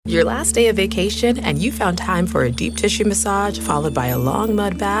Your last day of vacation and you found time for a deep tissue massage followed by a long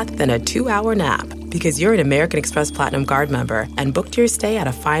mud bath, then a 2-hour nap. Because you're an American Express Platinum Card member and booked your stay at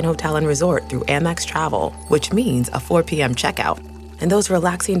a fine hotel and resort through Amex Travel, which means a 4 p.m. checkout. And those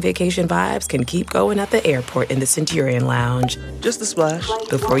relaxing vacation vibes can keep going at the airport in the Centurion Lounge. Just a splash.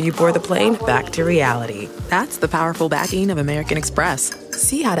 Before you board the plane, back to reality. That's the powerful backing of American Express.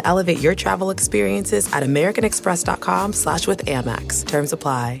 See how to elevate your travel experiences at americanexpress.com/withAmex. Terms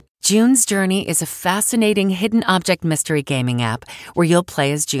apply. June's Journey is a fascinating hidden object mystery gaming app where you'll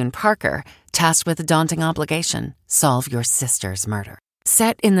play as June Parker, tasked with a daunting obligation: solve your sister's murder.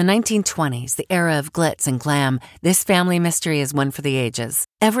 Set in the 1920s, the era of glitz and glam, this family mystery is one for the ages.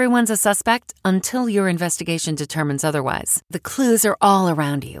 Everyone's a suspect until your investigation determines otherwise. The clues are all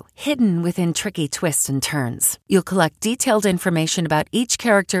around you, hidden within tricky twists and turns. You'll collect detailed information about each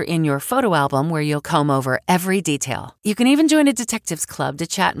character in your photo album where you'll comb over every detail. You can even join a detectives club to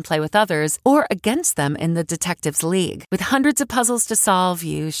chat and play with others or against them in the Detectives League. With hundreds of puzzles to solve,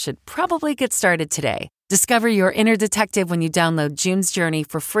 you should probably get started today. Discover your inner detective when you download June's Journey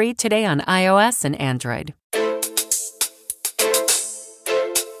for free today on iOS and Android.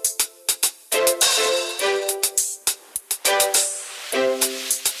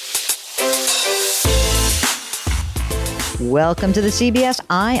 Welcome to the CBS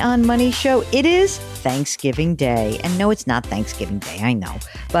Eye on Money show. It is Thanksgiving Day. And no, it's not Thanksgiving Day, I know.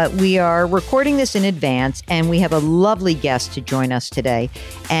 But we are recording this in advance, and we have a lovely guest to join us today.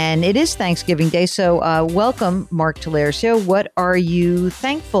 And it is Thanksgiving Day, so welcome, Mark Talercio. What are you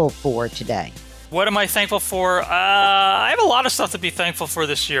thankful for today? What am I thankful for? I have a lot of stuff to be thankful for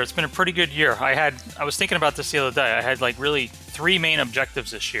this year. It's been a pretty good year. I was thinking about this the other day. I had really 3 main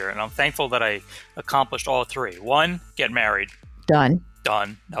objectives this year, and I'm thankful that I accomplished all 3. 1, get married. Done.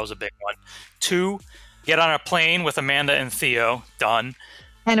 That was a big one. 2, get on a plane with Amanda and Theo. Done.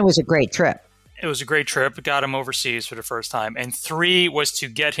 And it was a great trip. It was a great trip. Got him overseas for the first time. And 3 was to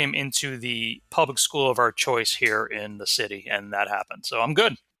get him into the public school of our choice here in the city, and that happened. So I'm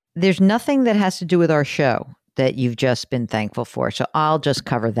good. There's nothing that has to do with our show that you've just been thankful for. So I'll just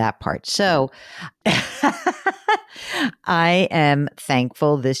cover that part. So I am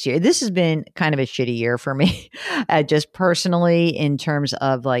thankful this year. This has been kind of a shitty year for me, just personally, in terms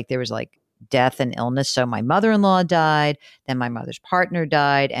of there was death and illness. So my mother-in-law died, then my mother's partner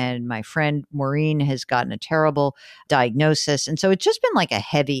died, and my friend Maureen has gotten a terrible diagnosis. And so it's just been a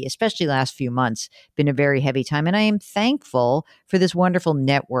heavy, especially last few months, been a very heavy time. And I am thankful for this wonderful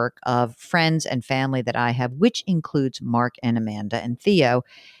network of friends and family that I have, which includes Mark and Amanda and Theo.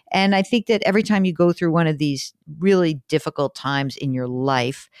 And I think that every time you go through one of these really difficult times in your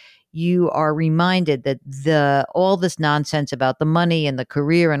life, you are reminded that all this nonsense about the money and the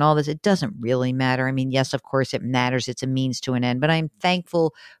career and all this, it doesn't really matter. I mean, yes, of course it matters. It's a means to an end, but I'm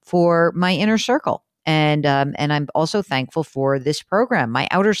thankful for my inner circle. And I'm also thankful for this program, my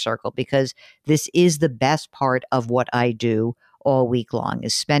outer circle, because this is the best part of what I do all week long,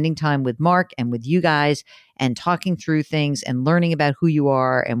 is spending time with Mark and with you guys and talking through things and learning about who you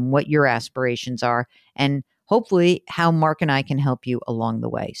are and what your aspirations are, and hopefully how Mark and I can help you along the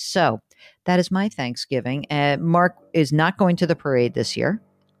way. So that is my Thanksgiving. Mark is not going to the parade this year,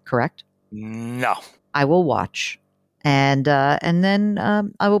 correct? No. I will watch. And then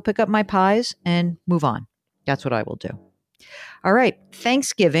I will pick up my pies and move on. That's what I will do. All right.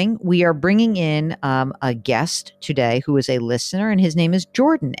 Thanksgiving, we are bringing in a guest today who is a listener, and his name is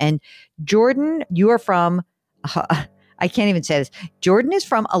Jordan. And Jordan, you are from... I can't even say this. Jordan is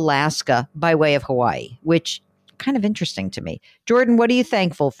from Alaska by way of Hawaii, which kind of interesting to me. Jordan, what are you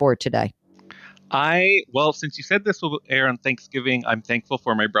thankful for today? Well, since you said this will air on Thanksgiving, I'm thankful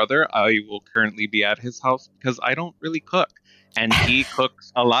for my brother. I will currently be at his house because I don't really cook, and he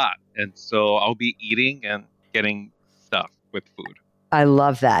cooks a lot. And so I'll be eating and getting stuff with food. I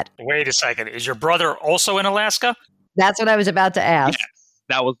love that. Wait a second. Is your brother also in Alaska? That's what I was about to ask. Yes.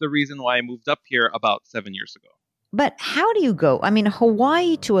 That was the reason why I moved up here about 7 years ago. But how do you go? I mean,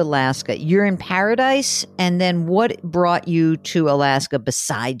 Hawaii to Alaska, you're in paradise. And then what brought you to Alaska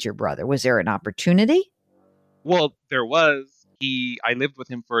besides your brother? Was there an opportunity? Well, there was. I lived with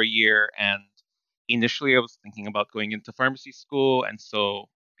him for a year, and initially I was thinking about going into pharmacy school. And so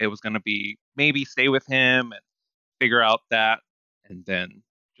it was going to be maybe stay with him and figure out that, and then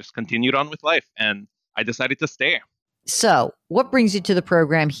just continued on with life. And I decided to stay. So what brings you to the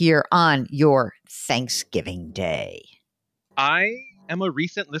program here on your Thanksgiving Day? I am a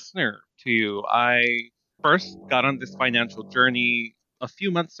recent listener to you. I first got on this financial journey a few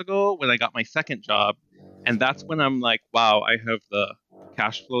months ago when I got my second job. And that's when I'm like, wow, I have the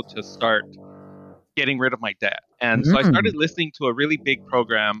cash flow to start getting rid of my debt. And so I started listening to a really big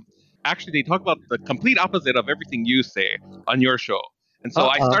program. Actually, they talk about the complete opposite of everything you say on your show. And so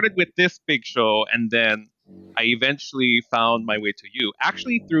I started with this big show, and then I eventually found my way to you,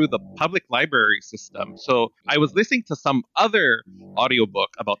 actually through the public library system. So I was listening to some other audiobook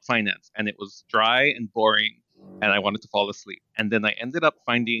about finance, and it was dry and boring, and I wanted to fall asleep. And then I ended up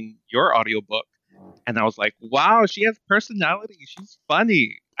finding your audiobook, and I was like, wow, she has personality. She's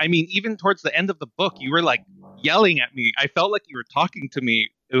funny. I mean, even towards the end of the book, you were like yelling at me. I felt like you were talking to me.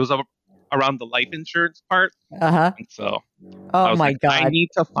 It was around the life insurance part. Uh-huh. And so Oh I was my like, God. I need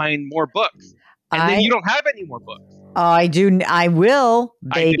to find more books. And then you don't have any more books. I do. I will,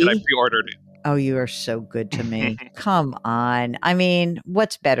 baby. I did. I pre-ordered it. Oh, you are so good to me. Come on. I mean,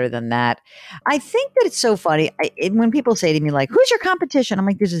 what's better than that? I think that it's so funny. When people say to me, like, who's your competition? I'm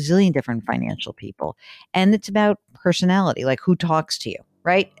like, there's a zillion different financial people. And it's about personality, like who talks to you,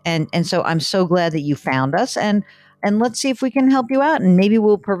 right? And so I'm so glad that you found us. And let's see if we can help you out. And maybe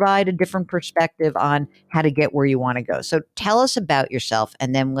we'll provide a different perspective on how to get where you want to go. So tell us about yourself,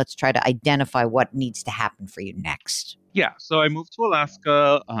 and then let's try to identify what needs to happen for you next. Yeah. So I moved to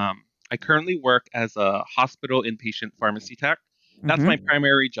Alaska. I currently work as a hospital inpatient pharmacy tech. That's my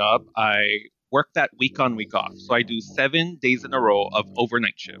primary job. I work that week on, week off. So I do 7 days in a row of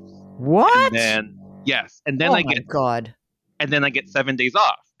overnight shifts. What? And then, yes. And then oh my God. And then I get 7 days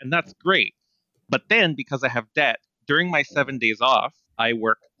off. And that's great. But then because I have debt, during my 7 days off, I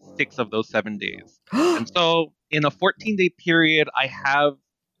work 6 of those 7 days. And so in a 14-day period, I have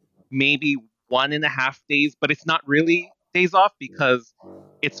maybe 1.5 days, but it's not really days off because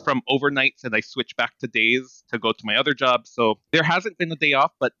it's from overnights and I switch back to days to go to my other job. So there hasn't been a day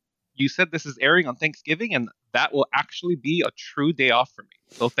off, but you said this is airing on Thanksgiving, and that will actually be a true day off for me.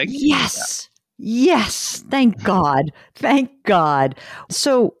 So thank you. Yes. Yes. Thank God. Thank God.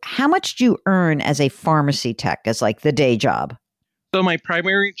 So how much do you earn as a pharmacy tech, as like the day job? So my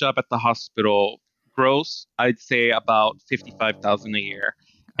primary job at the hospital, gross, I'd say about $55,000 a year.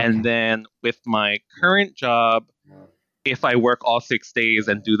 Okay. And then with my current job, if I work all 6 days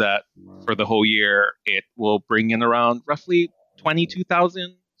and do that for the whole year, it will bring in around roughly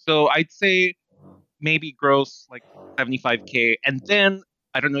 $22,000. So I'd say maybe gross like $75K. And then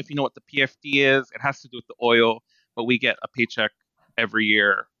I don't know if you know what the PFD is. It has to do with the oil, but we get a paycheck every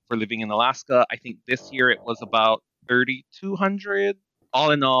year for living in Alaska. I think this year it was about $3,200.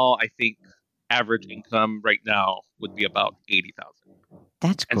 All in all, I think average income right now would be about $80,000.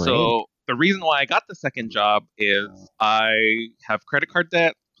 That's great. And so the reason why I got the second job is I have credit card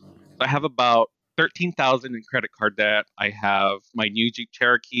debt. So I have about $13,000 in credit card debt. I have my new Jeep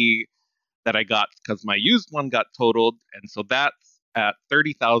Cherokee that I got because my used one got totaled, and so that's at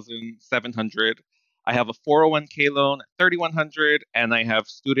 $30,700. I have a 401k loan at $3,100, and I have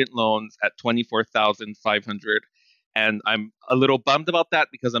student loans at $24,500. And I'm a little bummed about that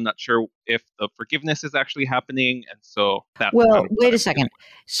because I'm not sure if the forgiveness is actually happening. And so that's well, wait a second.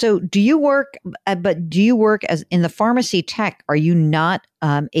 So do you work as in the pharmacy tech? Are you not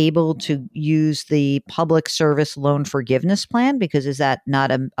able to use the public service loan forgiveness plan? Because is that not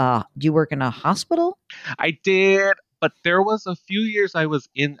do you work in a hospital? I did, but there was a few years I was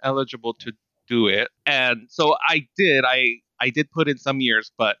ineligible to do it. And so I did put in some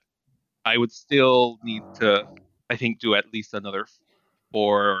years, but I would still need to, I think, do at least another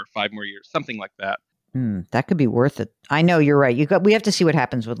 4 or 5 more years, something like that. That could be worth it. I know you're right. We have to see what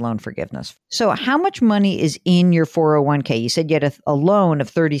happens with loan forgiveness. So how much money is in your 401k? You said you had a loan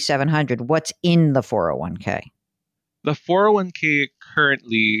of $3,700. What's in the 401k? The 401k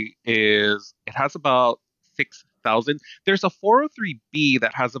currently it has about $6,000. There's a 403b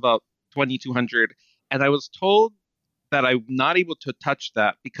that has about $2,200. And I was told that I'm not able to touch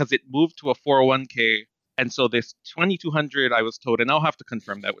that because it moved to a 401k. And so this $2,200, I was told, and I'll have to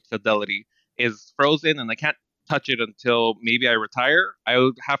confirm that with Fidelity, is frozen and I can't touch it until maybe I retire. I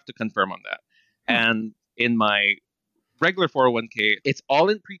would have to confirm on that. And in my regular 401k, it's all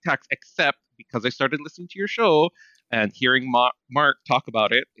in pre-tax, except because I started listening to your show and hearing Mark talk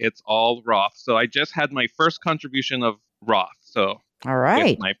about it, it's all Roth. So I just had my first contribution of Roth. So all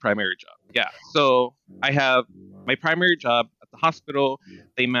right, my primary job. Yeah. So I have my primary job at the hospital.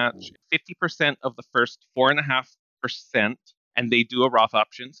 They match 50% of the first 4.5%, and they do a Roth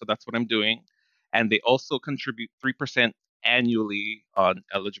option. So that's what I'm doing. And they also contribute 3% annually on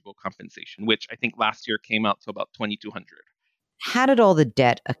eligible compensation, which I think last year came out to about $2,200. How did all the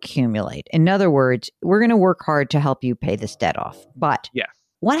debt accumulate? In other words, we're going to work hard to help you pay this debt off. But yes,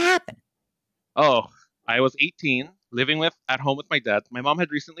 what happened? Oh, I was 18, living at home with my dad. My mom had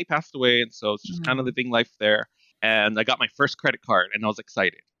recently passed away, and so it's just kind of living life there. And I got my first credit card, and I was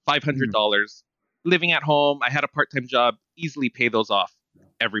excited. $500. living at home. I had a part-time job, easily pay those off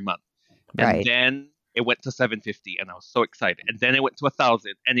every month. And Right. then it went to 750 and I was so excited. And then it went to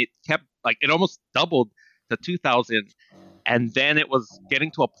 1,000 and it kept like, it almost doubled to 2,000. And then it was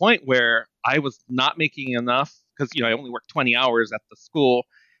getting to a point where I was not making enough because, I only worked 20 hours at the school.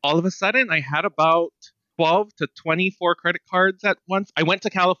 All of a sudden, I had about 12 to 24 credit cards at once. I went to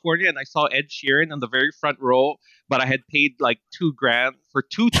California and I saw Ed Sheeran in the very front row, but I had paid like $2,000 for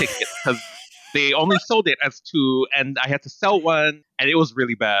 2 tickets because they only sold it as 2 and I had to sell one. And it was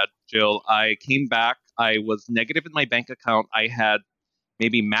really bad, Jill. I came back. I was negative in my bank account. I had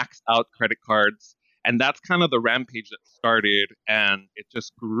maybe maxed out credit cards. And that's kind of the rampage that started, and it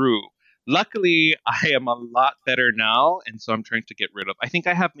just grew. Luckily, I am a lot better now, and so I'm trying to get rid of. I think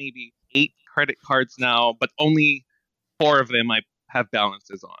I have maybe 8 credit cards now, but only 4 of them I have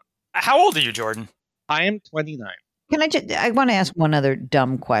balances on. How old are you, Jordan? I am 29. I want to ask one other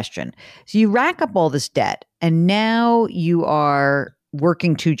dumb question. So you rack up all this debt, and now you are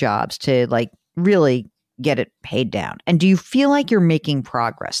working 2 jobs to like really get it paid down. And do you feel like you're making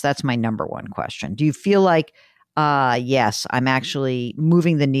progress? That's my number one question. Do you feel like, yes, I'm actually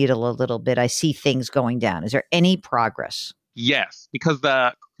moving the needle a little bit. I see things going down. Is there any progress? Yes, because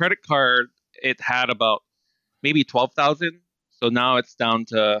the credit card, it had about maybe 12,000. So now it's down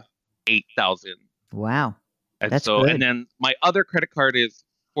to 8,000. Wow. And That's so, good. and then my other credit card is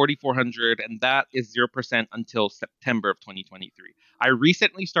 4,400, and that is 0% until September of 2023. I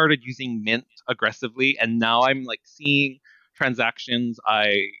recently started using Mint aggressively, and now I'm like seeing transactions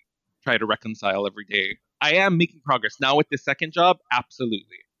I try to reconcile every day. I am making progress now with this second job.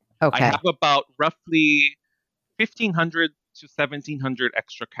 Absolutely. Okay. I have about roughly 1,500 to 1,700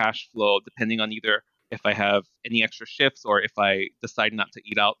 extra cash flow, depending on either if I have any extra shifts or if I decide not to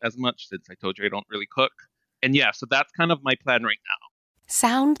eat out as much, since I told you I don't really cook. And yeah, so that's kind of my plan right now.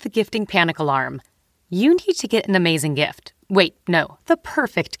 Sound the gifting panic alarm. You need to get an amazing gift. Wait, no, the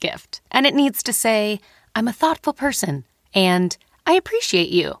perfect gift. And it needs to say, I'm a thoughtful person, and I appreciate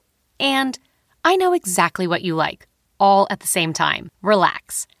you, and I know exactly what you like, all at the same time.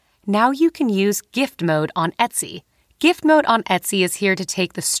 Relax. Now you can use gift mode on Etsy. Gift mode on Etsy is here to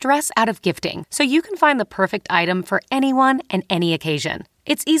take the stress out of gifting so you can find the perfect item for anyone and any occasion.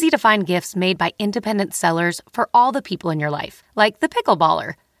 It's easy to find gifts made by independent sellers for all the people in your life, like the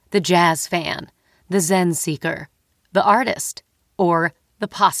pickleballer, the jazz fan, the Zen seeker, the artist, or the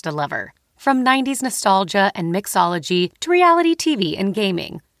pasta lover. From 90s nostalgia and mixology to reality TV and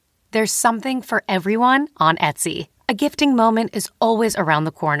gaming, there's something for everyone on Etsy. A gifting moment is always around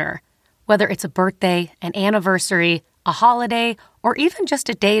the corner. Whether it's a birthday, an anniversary, a holiday, or even just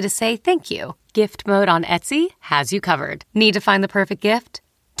a day to say thank you, Gift Mode on Etsy has you covered. Need to find the perfect gift?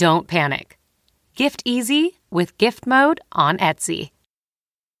 Don't panic. Gift easy with Gift Mode on Etsy.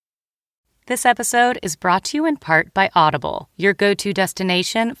 This episode is brought to you in part by Audible, your go-to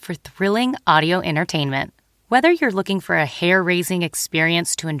destination for thrilling audio entertainment. Whether you're looking for a hair-raising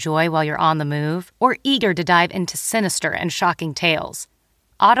experience to enjoy while you're on the move or eager to dive into sinister and shocking tales,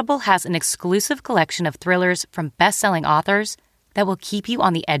 Audible has an exclusive collection of thrillers from best-selling authors that will keep you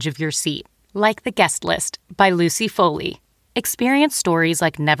on the edge of your seat, like The Guest List by Lucy Foley. Experience stories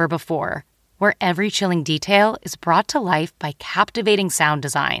like never before, where every chilling detail is brought to life by captivating sound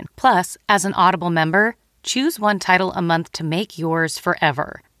design. Plus, as an Audible member, choose one title a month to make yours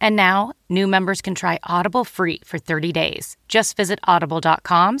forever. And now, new members can try Audible free for 30 days. Just visit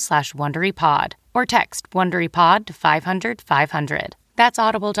audible.com/WonderyPod or text WonderyPod to 500-500. That's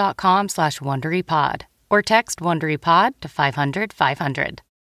audible.com/WonderyPod or text WonderyPod to 500-500.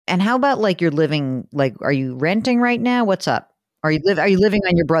 And how about like you're living, like, are you renting right now? What's up? Are you living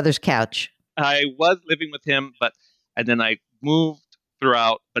on your brother's couch? I was living with him, and then I moved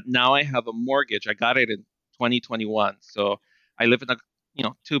throughout, but now I have a mortgage. I got it in 2021. So I live in a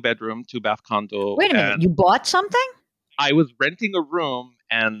 2-bedroom, 2-bath condo. Wait a minute, you bought something? I was renting a room,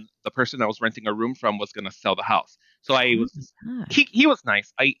 and the person I was renting a room from was going to sell the house. So he was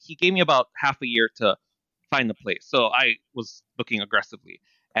nice. He gave me about half a year to find the place. So I was looking aggressively,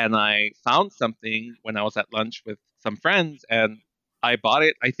 and I found something when I was at lunch with some friends, and I bought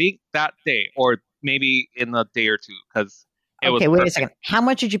it, I think that day, or maybe in a day or two, because it was wait perfect. a second. How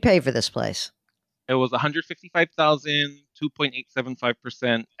much did you pay for this place? It was $155,000,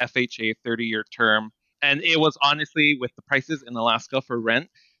 2.875% FHA 30-year term. And it was honestly, with the prices in Alaska for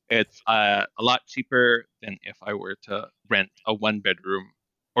rent, it's a lot cheaper than if I were to rent a 1-bedroom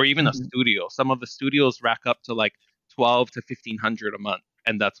or even a studio. Some of the studios rack up to like $1,200 to $1,500 a month,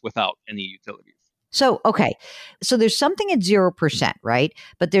 and that's without any utilities. So, okay. So there's something at 0%, right?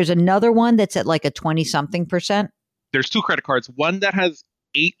 But there's another one that's at like a 20-something percent. There's 2 credit cards. One that has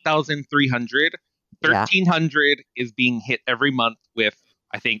 8,300, Yeah. 1,300 is being hit every month with,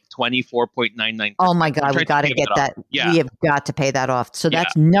 I think, 24.99%. Oh my God, we got to get that. Yeah. We have got to pay that off. So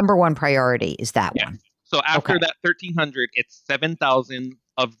that's number one priority is that one. So after that 1,300, it's 7,000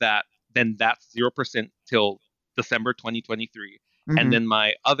 of that. Then that's 0% till December 2023. And then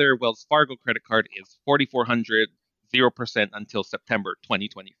my other Wells Fargo credit card is 4,400, 0% until September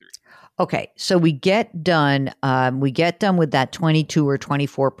 2023. Okay, so we get done. We get done with that 22 or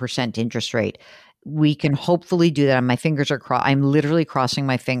 24% interest rate. We can hopefully do that. My fingers are I'm literally crossing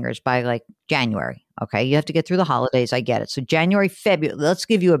my fingers by like January. Okay, you have to get through the holidays. I get it. So January, February. Let's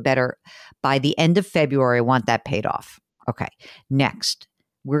give you a better. By the end of February, I want that paid off. Okay. Next,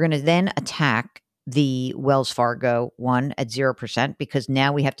 we're going to then attack the Wells Fargo one at 0% because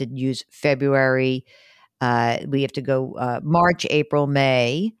now we have to use February. We have to go March, April,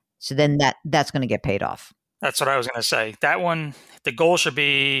 May. So then that's going to get paid off. That's what I was going to say. That one, the goal should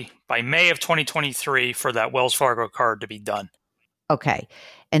be by May of 2023 for that Wells Fargo card to be done. Okay.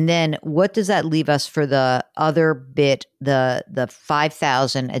 And then what does that leave us for the other bit, the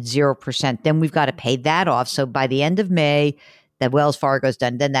 5,000 at 0%? Then we've got to pay that off. So by the end of May, that Wells Fargo's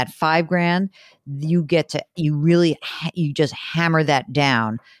done. Then that $5,000, you just hammer that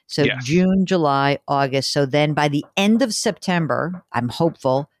down. So June, July, August. So then by the end of September, I'm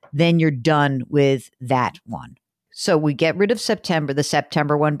hopeful, then you're done with that one. So we get rid of the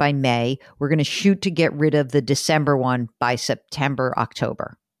September one by May. We're going to shoot to get rid of the December one by September,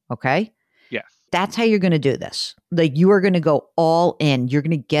 October. Okay? Yes. That's how you're going to do this. Like you are going to go all in. You're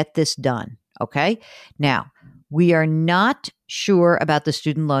going to get this done. Okay? Now, we are not sure about the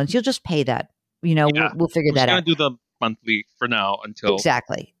student loans. You'll just pay that. We'll figure that out. We're going to do the monthly for now until.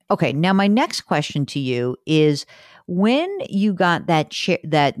 Exactly. Okay. Now, my next question to you is when you got that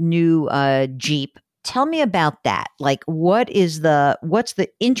new Jeep, tell me about that. Like, what's the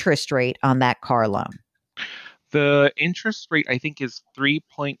interest rate on that car loan? The interest rate, I think, is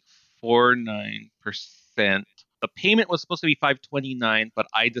 3.49%. The payment was supposed to be $529, but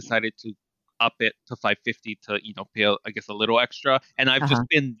I decided to up it to $550 to, pay, I guess, a little extra. And I've just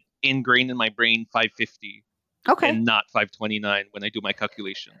been ingrained in my brain $550 and not $529 when I do my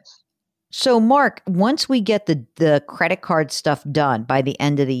calculations. So, Mark, once we get the credit card stuff done by the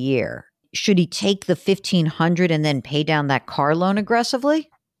end of the year, should he take the $1,500 and then pay down that car loan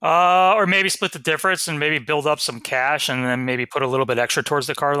aggressively? Or maybe split the difference and maybe build up some cash and then maybe put a little bit extra towards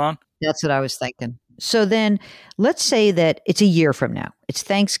the car loan. That's what I was thinking. So then let's say that it's a year from now. It's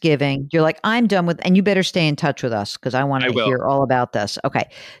Thanksgiving. You're like, I'm done with, and you better stay in touch with us because I want to hear all about this. Okay.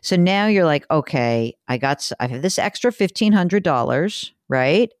 So now you're like, okay, I have this extra $1,500,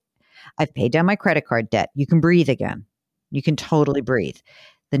 right? I've paid down my credit card debt. You can breathe again. You can totally breathe.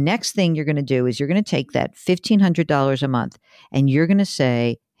 The next thing you're going to do is you're going to take that $1,500 a month and you're going to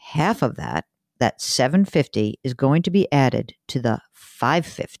say half of that $750 is going to be added to the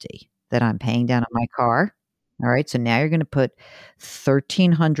 $550 that I'm paying down on my car. All right. So now you're going to put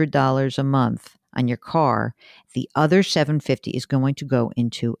 $1,300 a month on your car. The other $750 is going to go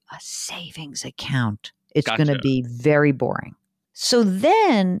into a savings account. It's going to be very boring. So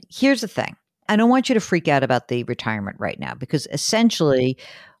then here's the thing. I don't want you to freak out about the retirement right now because essentially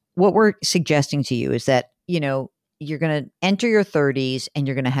what we're suggesting to you is that, you're going to enter your 30s and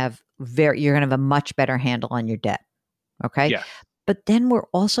you're going to have a much better handle on your debt. Okay. Yeah. But then we're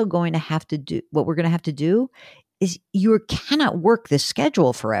also going to have to do is you cannot work this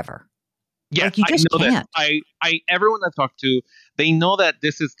schedule forever. Yeah, like you just can't. That. Everyone I've talked to, they know that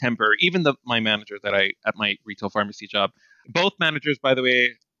this is temporary. Even my managers at my retail pharmacy job, both managers, by the way,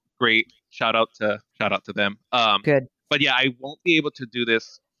 great. Shout out to them. Good. But yeah, I won't be able to do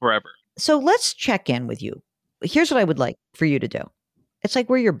this forever. So let's check in with you. Here's what I would like for you to do. It's like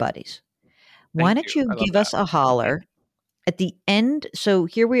we're your buddies. Why don't you give us a holler at the end? So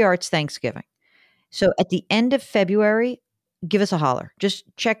here we are. It's Thanksgiving. So at the end of February, give us a holler. Just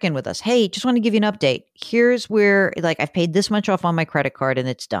check in with us. Hey, just want to give you an update. Here's where I've paid this much off on my credit card and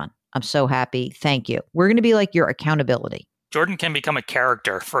it's done. I'm so happy. Thank you. We're going to be like your accountability. Jordan can become a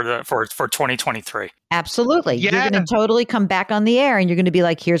character for 2023. Absolutely. Yeah. You're going to totally come back on the air and you're going to be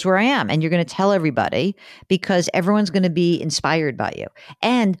like, here's where I am. And you're going to tell everybody because everyone's going to be inspired by you.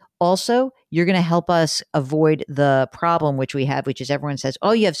 And also, you're going to help us avoid the problem which we have, which is everyone says,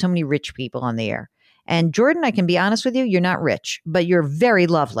 oh, you have so many rich people on the air. And Jordan, I can be honest with you, you're not rich, but you're very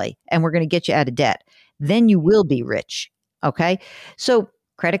lovely. And we're going to get you out of debt. Then you will be rich. Okay. So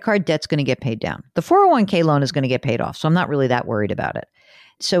credit card debt's going to get paid down. The 401k loan is going to get paid off. So I'm not really that worried about it.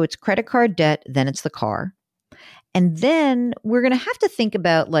 So it's credit card debt, then it's the car. And then we're going to have to think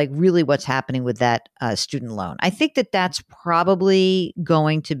about like really what's happening with that student loan. I think that that's probably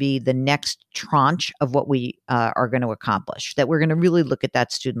going to be the next tranche of what we are going to accomplish, that we're going to really look at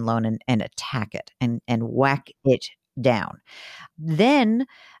that student loan and attack it and whack it down. Then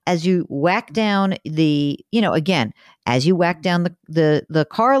as you whack down as you whack down the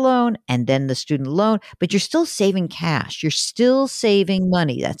car loan and then the student loan, but you're still saving cash. You're still saving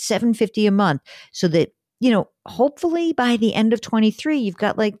money. That's $750 a month, so that, hopefully by the end of 23, you've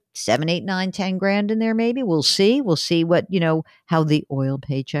got like 7, 8, 9, 10 grand in there. Maybe we'll see what, how the oil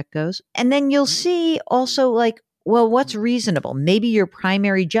paycheck goes. And then you'll see also like, well, what's reasonable? Maybe your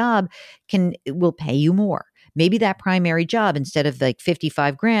primary job will pay you more. Maybe that primary job, instead of like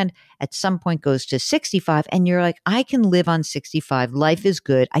 55 grand, at some point goes to 65. And you're like, I can live on 65. Life is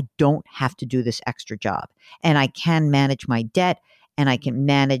good. I don't have to do this extra job. And I can manage my debt and I can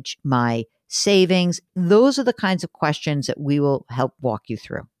manage my savings. Those are the kinds of questions that we will help walk you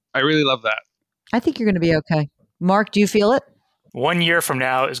through. I really love that. I think you're going to be okay. Mark, do you feel it? 1 year from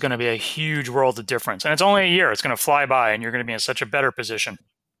now is going to be a huge world of difference. And it's only a year. It's going to fly by and you're going to be in such a better position.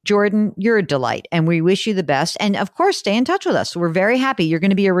 Jordan, you're a delight, and we wish you the best. And of course, stay in touch with us. We're very happy. You're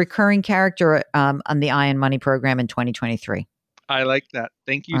going to be a recurring character on the Eye on Money program in 2023. I like that.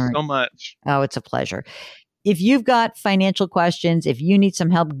 Thank you so much. Oh, it's a pleasure. If you've got financial questions, if you need some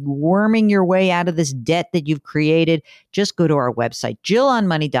help worming your way out of this debt that you've created, just go to our website,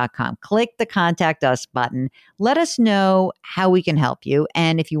 JillOnMoney.com. Click the Contact Us button. Let us know how we can help you.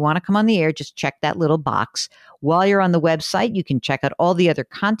 And if you want to come on the air, just check that little box. While you're on the website, you can check out all the other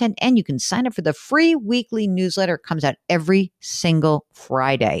content and you can sign up for the free weekly newsletter. It comes out every single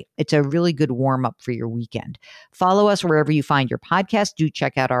Friday. It's a really good warm up for your weekend. Follow us wherever you find your podcast. Do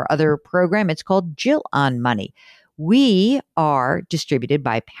check out our other program. It's called Jill on Money. We are distributed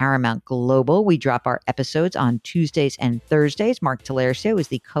by Paramount Global. We drop our episodes on Tuesdays and Thursdays. Mark Talercio is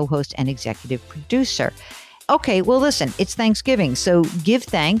the co-host and executive producer. Okay, well, listen, it's Thanksgiving, so give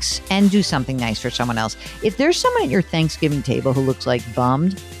thanks and do something nice for someone else. If there's someone at your Thanksgiving table who looks like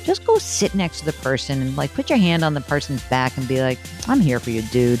bummed, just go sit next to the person and like put your hand on the person's back and be like, I'm here for you,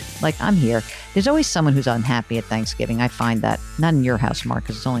 dude. Like, I'm here. There's always someone who's unhappy at Thanksgiving. I find that. Not in your house, Mark,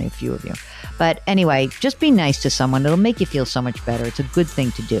 because it's only a few of you. But anyway, just be nice to someone. It'll make you feel so much better. It's a good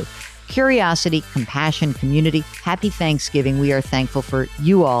thing to do. Curiosity, compassion, community. Happy Thanksgiving. We are thankful for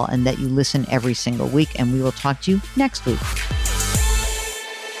you all and that you listen every single week. And we will talk to you next week.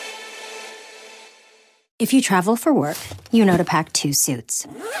 If you travel for work, you know to pack 2 suits.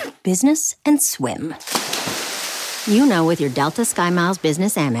 Business and swim. You know with your Delta SkyMiles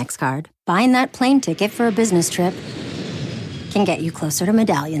Business Amex card, buying that plane ticket for a business trip can get you closer to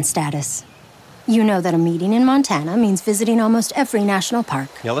medallion status. You know that a meeting in Montana means visiting almost every national park.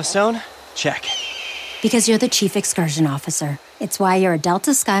 Yellowstone? Check. Because you're the chief excursion officer. It's why you're a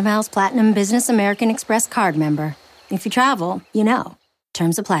Delta SkyMiles Platinum Business American Express card member. If you travel, you know.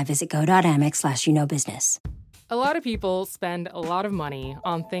 Terms apply. Visit go.amex/you-know-business. A lot of people spend a lot of money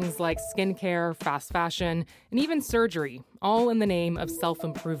on things like skincare, fast fashion, and even surgery, all in the name of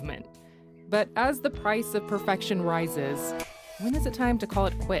self-improvement. But as the price of perfection rises, when is it time to call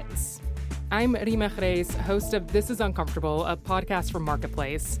it quits? I'm Rima Jerez, host of This Is Uncomfortable, a podcast from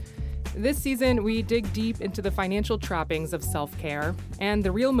Marketplace. This season, we dig deep into the financial trappings of self-care and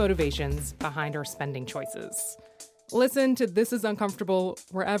the real motivations behind our spending choices. Listen to This Is Uncomfortable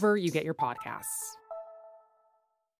wherever you get your podcasts.